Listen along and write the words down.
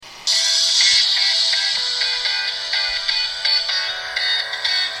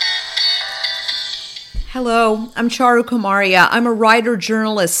Hello, I'm Charu Kumaria. I'm a writer,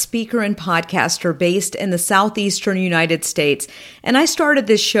 journalist, speaker, and podcaster based in the southeastern United States. And I started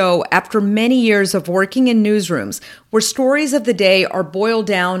this show after many years of working in newsrooms where stories of the day are boiled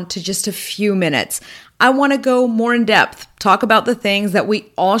down to just a few minutes. I want to go more in depth, talk about the things that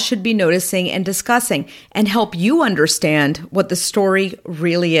we all should be noticing and discussing, and help you understand what the story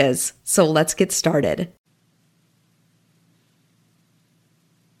really is. So let's get started.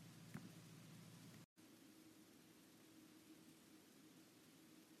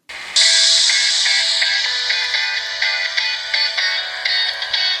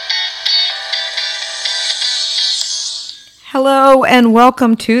 Hello and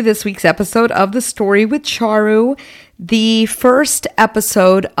welcome to this week's episode of The Story with Charu, the first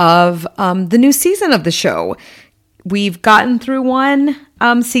episode of the new season of the show. We've gotten through one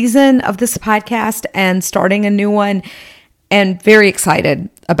season of this podcast and starting a new one, and very excited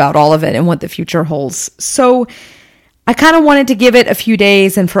about all of it and what the future holds. So I kind of wanted to give it a few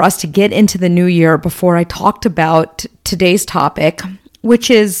days and for us to get into the new year before I talked about today's topic, which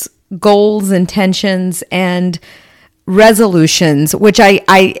is goals, intentions, and resolutions, which I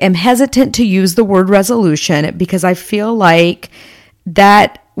am hesitant to use the word resolution because I feel like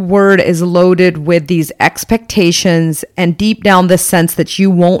that word is loaded with these expectations and deep down this sense that you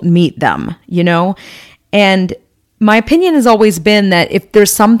won't meet them, you know? And my opinion has always been that if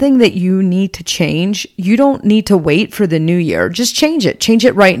there's something that you need to change, you don't need to wait for the new year. Just change it. Change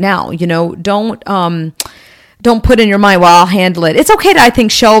it right now. You know, don't put in your mind, well, I'll handle it. It's okay to, I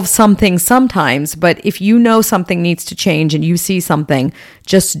think, shelve something sometimes, but if you know something needs to change and you see something,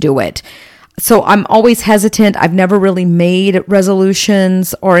 just do it. So I'm always hesitant. I've never really made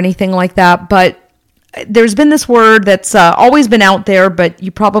resolutions or anything like that, but there's been this word that's always been out there, but you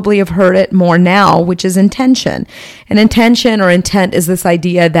probably have heard it more now, which is intention. And intention or intent is this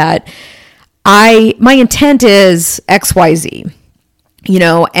idea that my intent is XYZ, you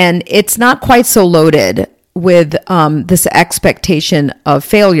know, and it's not quite so loaded with this expectation of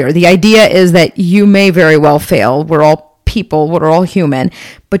failure. The idea is that you may very well fail. We're all people, we're all human,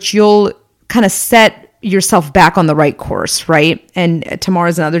 but you'll kind of set yourself back on the right course, right? And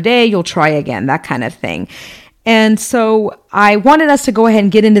tomorrow's another day, you'll try again, that kind of thing. And so I wanted us to go ahead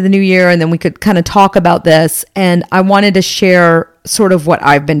and get into the new year, and then we could kind of talk about this. And I wanted to share sort of what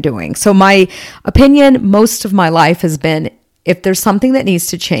I've been doing. So my opinion, most of my life has been, if there's something that needs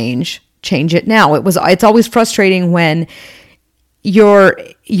to change it now. It's always frustrating when you're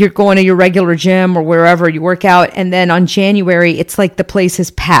going to your regular gym or wherever you work out, and then on January it's like the place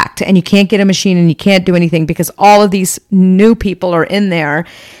is packed and you can't get a machine and you can't do anything because all of these new people are in there,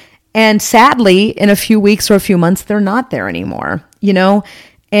 and sadly in a few weeks or a few months they're not there anymore, you know.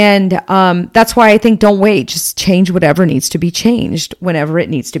 And that's why I think don't wait. Just change whatever needs to be changed whenever it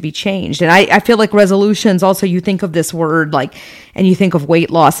needs to be changed. And I feel like resolutions also, you think of this word like, and you think of weight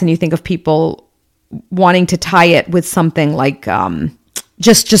loss and you think of people wanting to tie it with something like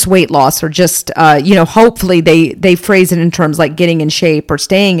just weight loss or just, hopefully they phrase it in terms like getting in shape or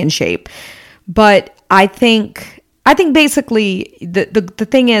staying in shape. But I think basically the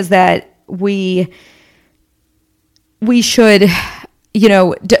thing is that we should, you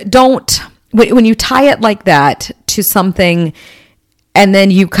know, when you tie it like that to something and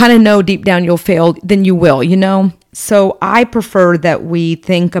then you kind of know deep down you'll fail, then you will, you know? So I prefer that we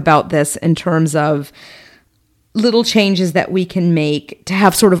think about this in terms of little changes that we can make to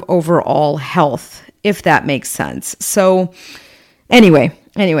have sort of overall health, if that makes sense. So anyway,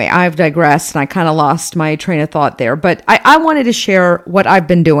 I've digressed and I kind of lost my train of thought there, but I wanted to share what I've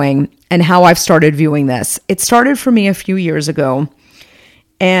been doing and how I've started viewing this. It started for me a few years ago.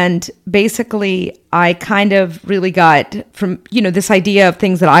 And basically, I kind of really got from, you know, this idea of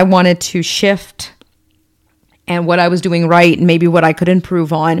things that I wanted to shift and what I was doing right and maybe what I could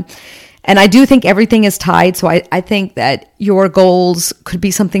improve on. And I do think everything is tied. So I think that your goals could be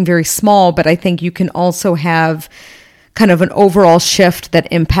something very small, but I think you can also have kind of an overall shift that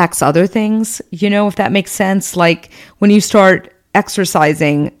impacts other things, you know, if that makes sense. Like when you start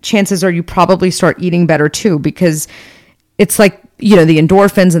exercising, chances are you probably start eating better too, because it's like, you know, the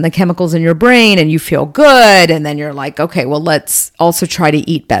endorphins and the chemicals in your brain and you feel good. And then you're like, okay, well, let's also try to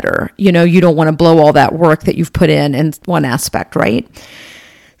eat better. You know, you don't want to blow all that work that you've put in one aspect, right?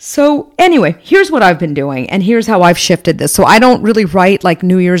 So anyway, here's what I've been doing and here's how I've shifted this. So I don't really write like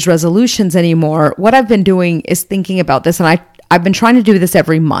New Year's resolutions anymore. What I've been doing is thinking about this, and I've been trying to do this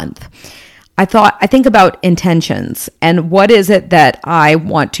every month. I think about intentions and what is it that I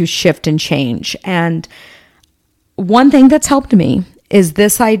want to shift and change. And one thing that's helped me is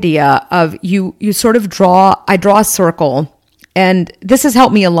this idea of you sort of I draw a circle And this has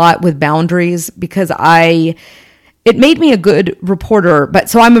helped me a lot with boundaries because it made me a good reporter, but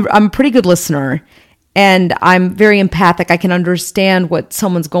so I'm a pretty good listener and I'm very empathic. I can understand what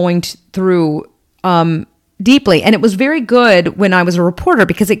someone's going through deeply. And it was very good when I was a reporter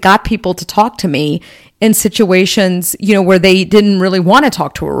because it got people to talk to me in situations, where they didn't really want to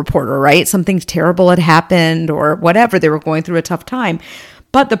talk to a reporter, right? Something terrible had happened or whatever. They were going through a tough time.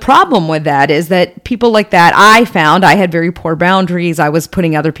 But the problem with that is that people like that, I found I had very poor boundaries. I was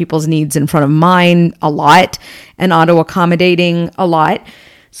putting other people's needs in front of mine a lot and auto-accommodating a lot.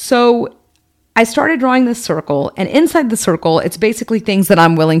 So I started drawing this circle, and inside the circle, it's basically things that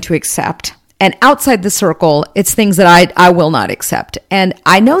I'm willing to accept. And outside the circle, it's things that I will not accept. And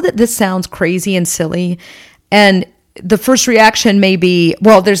I know that this sounds crazy and silly. And the first reaction may be,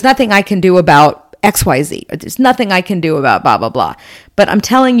 well, there's nothing I can do about XYZ, or there's nothing I can do about blah, blah, blah. But I'm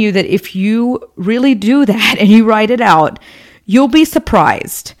telling you that if you really do that and you write it out, you'll be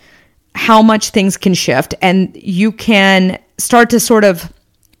surprised how much things can shift. And you can start to sort of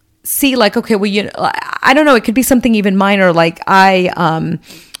see like, okay, well, I don't know, it could be something even minor. Like I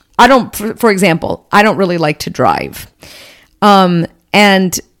don't, for example, I don't really like to drive.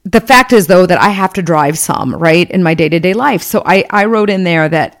 And the fact is though, that I have to drive some, right, in my day-to-day life. So I wrote in there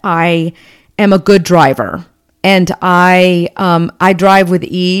that I am a good driver and I drive with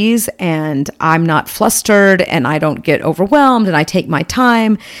ease and I'm not flustered and I don't get overwhelmed and I take my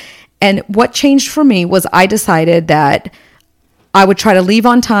time. And what changed for me was I decided that I would try to leave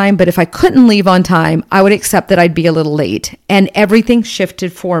on time, but if I couldn't leave on time, I would accept that I'd be a little late. And everything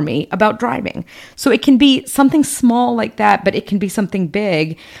shifted for me about driving. So it can be something small like that, but it can be something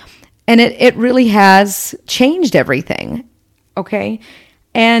big. And it really has changed everything. Okay.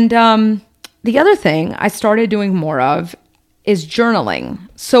 And the other thing I started doing more of is journaling.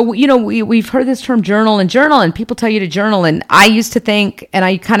 So, we've heard this term journal, and people tell you to journal. And I used to think, and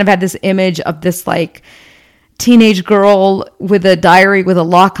I kind of had this image of this like teenage girl with a diary with a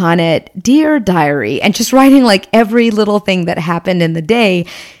lock on it, dear diary, and just writing like every little thing that happened in the day.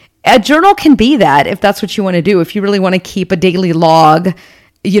 A journal can be that if that's what you want to do. If you really want to keep a daily log,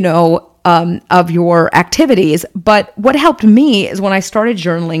 of your activities. But what helped me is when I started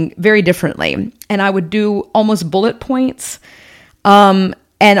journaling very differently, and I would do almost bullet points, and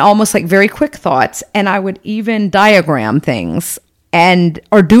almost like very quick thoughts. And I would even diagram things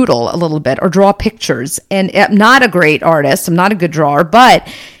or doodle a little bit or draw pictures. And I'm not a great artist. I'm not a good drawer, but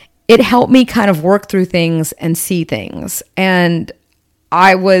it helped me kind of work through things and see things. And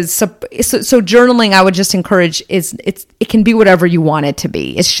I was, so journaling, I would just encourage it can be whatever you want it to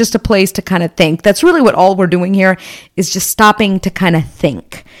be. It's just a place to kind of think. That's really what all we're doing here is just stopping to kind of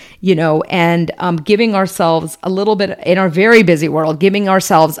think, and giving ourselves a little bit in our very busy world, giving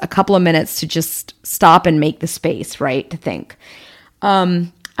ourselves a couple of minutes to just stop and make the space, right, to think. I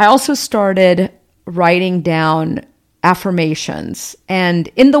also started writing down affirmations. And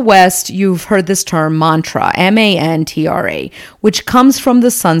in the West, you've heard this term mantra, mantra, which comes from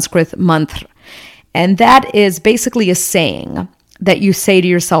the Sanskrit mantra. And that is basically a saying that you say to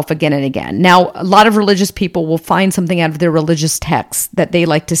yourself again and again. Now, a lot of religious people will find something out of their religious texts that they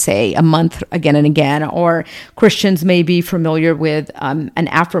like to say a month again and again, or Christians may be familiar with an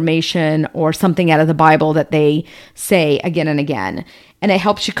affirmation or something out of the Bible that they say again and again. And it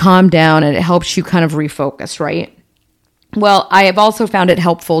helps you calm down and it helps you kind of refocus, right? Well, I have also found it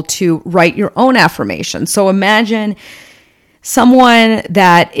helpful to write your own affirmations. So imagine someone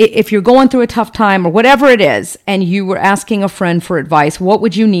that if you're going through a tough time or whatever it is, and you were asking a friend for advice, what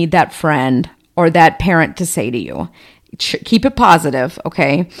would you need that friend or that parent to say to you? Keep it positive,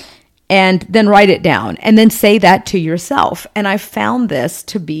 okay? And then write it down and then say that to yourself. And I found this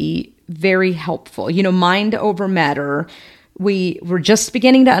to be very helpful. Mind over matter. We're just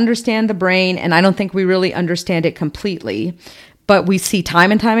beginning to understand the brain, and I don't think we really understand it completely. But we see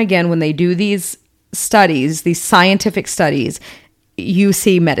time and time again when they do these studies, these scientific studies, you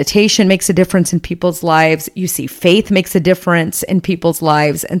see meditation makes a difference in people's lives. You see faith makes a difference in people's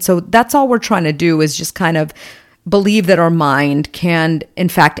lives. And so that's all we're trying to do is just kind of believe that our mind can, in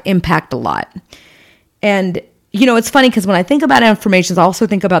fact, impact a lot. And, it's funny because when I think about affirmations, I also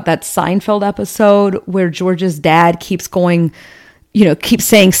think about that Seinfeld episode where George's dad keeps going, keeps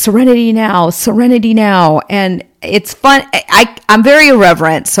saying, serenity now. And it's fun. I'm very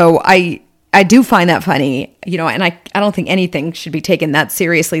irreverent, so I do find that funny, and I don't think anything should be taken that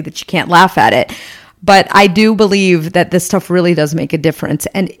seriously that you can't laugh at it. But I do believe that this stuff really does make a difference.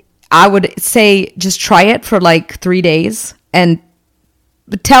 And I would say just try it for like 3 days and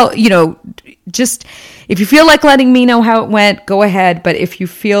just if you feel like letting me know how it went, go ahead. But if you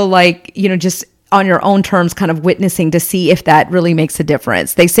feel like, just on your own terms, kind of witnessing to see if that really makes a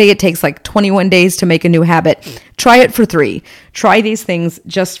difference. They say it takes like 21 days to make a new habit. Try it for 3. Try these things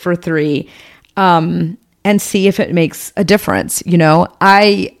just for 3, and see if it makes a difference.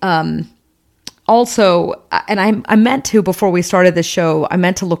 I also, and I meant to, before we started the show, I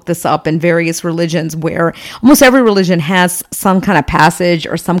meant to look this up in various religions, where almost every religion has some kind of passage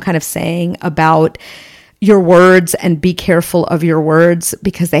or some kind of saying about your words, and be careful of your words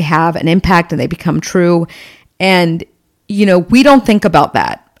because they have an impact and they become true. And, we don't think about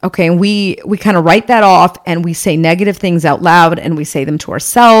that. Okay. And we kind of write that off, and we say negative things out loud, and we say them to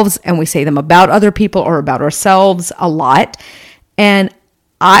ourselves, and we say them about other people or about ourselves a lot. And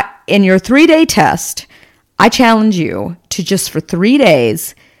in your 3-day test, I challenge you to just for 3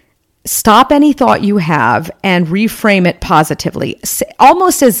 days, stop any thought you have and reframe it positively,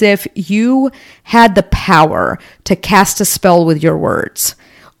 almost as if you had the power to cast a spell with your words.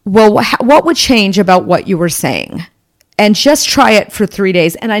 Well, what would change about what you were saying? And just try it for 3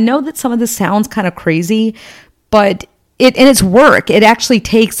 days. And I know that some of this sounds kind of crazy, but it's work. It actually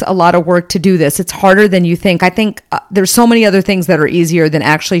takes a lot of work to do this. It's harder than you think. I think there's so many other things that are easier than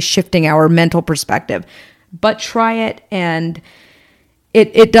actually shifting our mental perspective. But try it, and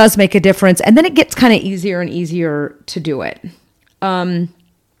it does make a difference. And then it gets kind of easier and easier to do it.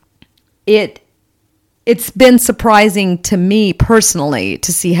 It's been surprising to me personally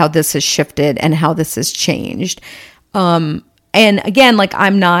to see how this has shifted and how this has changed. And again, like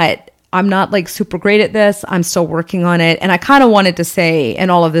I'm not like super great at this. I'm still working on it. And I kind of wanted to say in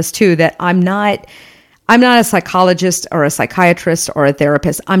all of this too, that I'm not a psychologist or a psychiatrist or a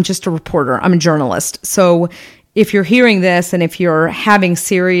therapist. I'm just a reporter. I'm a journalist. So if you're hearing this and if you're having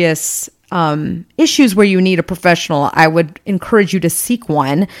serious issues where you need a professional, I would encourage you to seek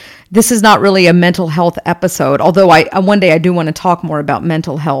one. This is not really a mental health episode, although one day I do want to talk more about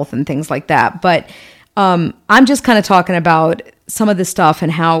mental health and things like that. But I'm just kind of talking about some of this stuff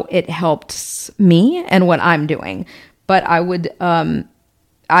and how it helped me and what I'm doing. But I would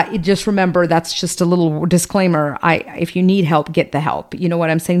I just remember, that's just a little disclaimer. If you need help, get the help. You know what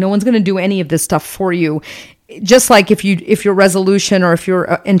I'm saying? No one's going to do any of this stuff for you. Just like if your resolution or if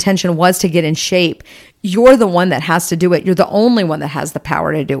your intention was to get in shape, you're the one that has to do it. You're the only one that has the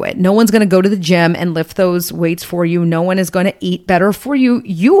power to do it. No one's going to go to the gym and lift those weights for you. No one is going to eat better for you.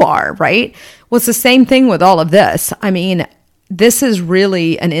 You are, right? Well, it's the same thing with all of this. I mean, this is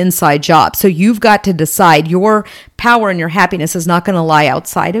really an inside job. So you've got to decide. Your power and your happiness is not going to lie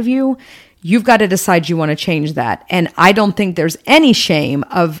outside of you. You've got to decide you want to change that. And I don't think there's any shame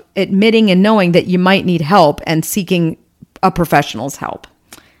of admitting and knowing that you might need help and seeking a professional's help.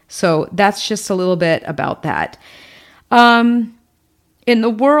 So that's just a little bit about that. In the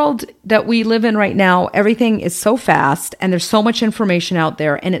world that we live in right now, everything is so fast and there's so much information out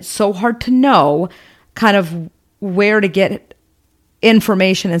there, and it's so hard to know kind of where to get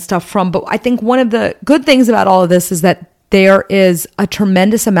information and stuff from. But I think one of the good things about all of this is that there is a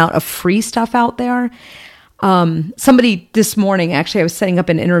tremendous amount of free stuff out there. Somebody this morning, actually, I was setting up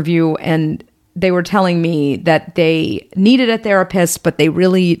an interview and they were telling me that they needed a therapist, but they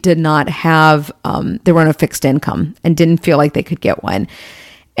really did not have, they were on a fixed income and didn't feel like they could get one.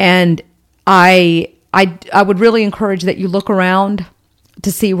 And I would really encourage that you look around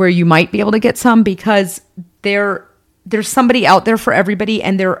to see where you might be able to get some, because there's somebody out there for everybody.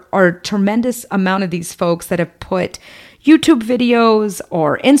 And there are a tremendous amount of these folks that have put YouTube videos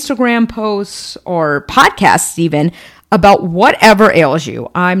or Instagram posts or podcasts even about whatever ails you.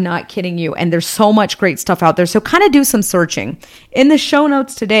 I'm not kidding you. And there's so much great stuff out there. So kind of do some searching. In the show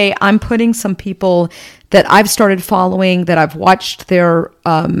notes today, I'm putting some people that I've started following, that I've watched their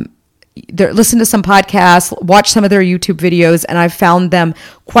listen to some podcasts, watch some of their YouTube videos, and I've found them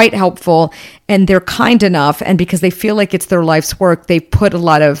quite helpful, and they're kind enough. And because they feel like it's their life's work, they put a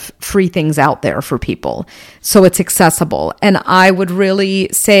lot of free things out there for people. So it's accessible. And I would really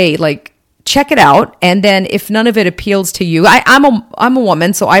say, like, check it out. And then if none of it appeals to you, I'm a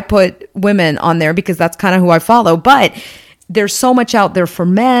woman, so I put women on there because that's kind of who I follow. But there's so much out there for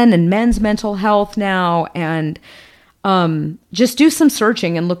men and men's mental health now. And just do some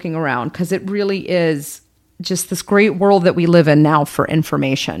searching and looking around, because it really is just this great world that we live in now for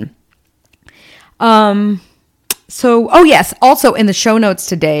information. Also in the show notes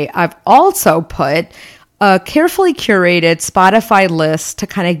today, I've also put a carefully curated Spotify list to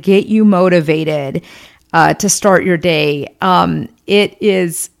kind of get you motivated to start your day. It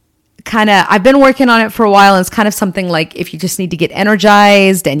is I've been working on it for a while, and it's kind of something like if you just need to get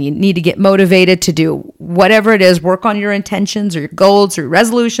energized and you need to get motivated to do whatever it is, work on your intentions or your goals or your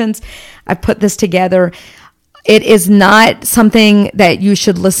resolutions. I put this together. It is not something that you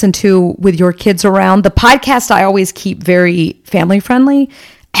should listen to with your kids around. The podcast I always keep very family friendly.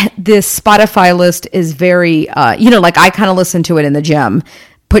 This Spotify list is very, like I kind of listen to it in the gym.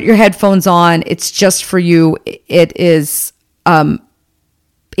 Put your headphones on. It's just for you. It is,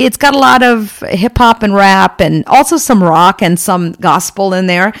 it's got a lot of hip hop and rap and also some rock and some gospel in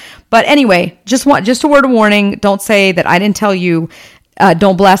there. But anyway, just a word of warning. Don't say that I didn't tell you.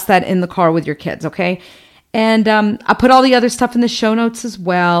 Don't blast that in the car with your kids. Okay. And I put all the other stuff in the show notes as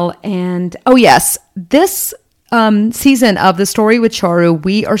well. And oh yes, this season of The Story with Charu,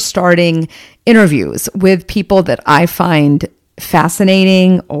 we are starting interviews with people that I find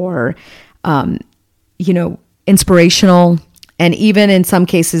fascinating or, inspirational. And even in some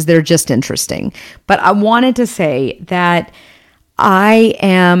cases, they're just interesting. But I wanted to say that I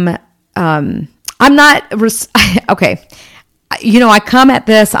am, I'm not, okay. I come at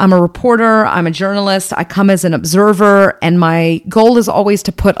this, I'm a reporter, I'm a journalist, I come as an observer, and my goal is always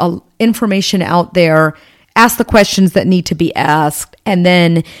to put information out there, ask the questions that need to be asked, and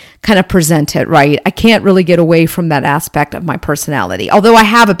then kind of present it, right? I can't really get away from that aspect of my personality, although I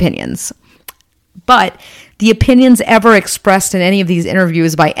have opinions. But the opinions ever expressed in any of these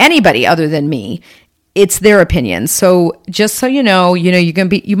interviews by anybody other than me, it's their opinion. So just so you know,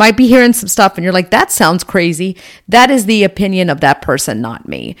 you might be hearing some stuff and you're like, that sounds crazy. That is the opinion of that person, not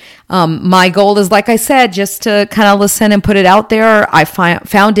me. My goal is, like I said, just to kind of listen and put it out there. I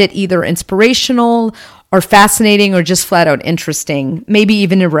found it either inspirational or fascinating or just flat out interesting, maybe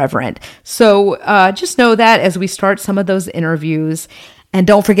even irreverent. So just know that as we start some of those interviews. And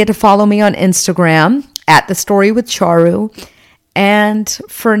don't forget to follow me on Instagram at The Story with Charu. And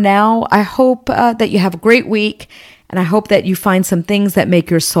for now, I hope that you have a great week, and I hope that you find some things that make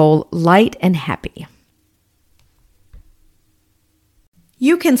your soul light and happy.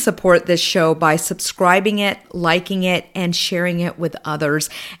 You can support this show by subscribing it, liking it, and sharing it with others.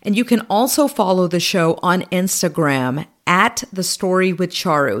 And you can also follow the show on Instagram at The Story with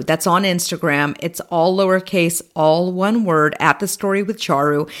Charu. That's on Instagram. It's all lowercase, all one word, at The Story with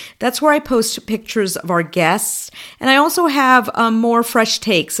Charu. That's where I post pictures of our guests. And I also have more fresh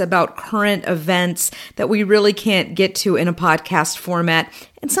takes about current events that we really can't get to in a podcast format,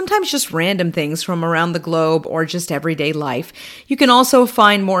 and sometimes just random things from around the globe or just everyday life. You can also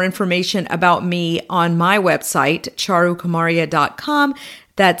find more information about me on my website, charukamariya.com.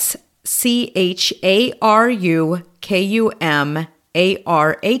 That's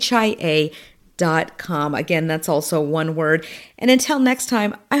CharuKumariya.com. Again, that's also one word. And until next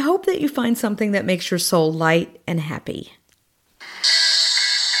time, I hope that you find something that makes your soul light and happy.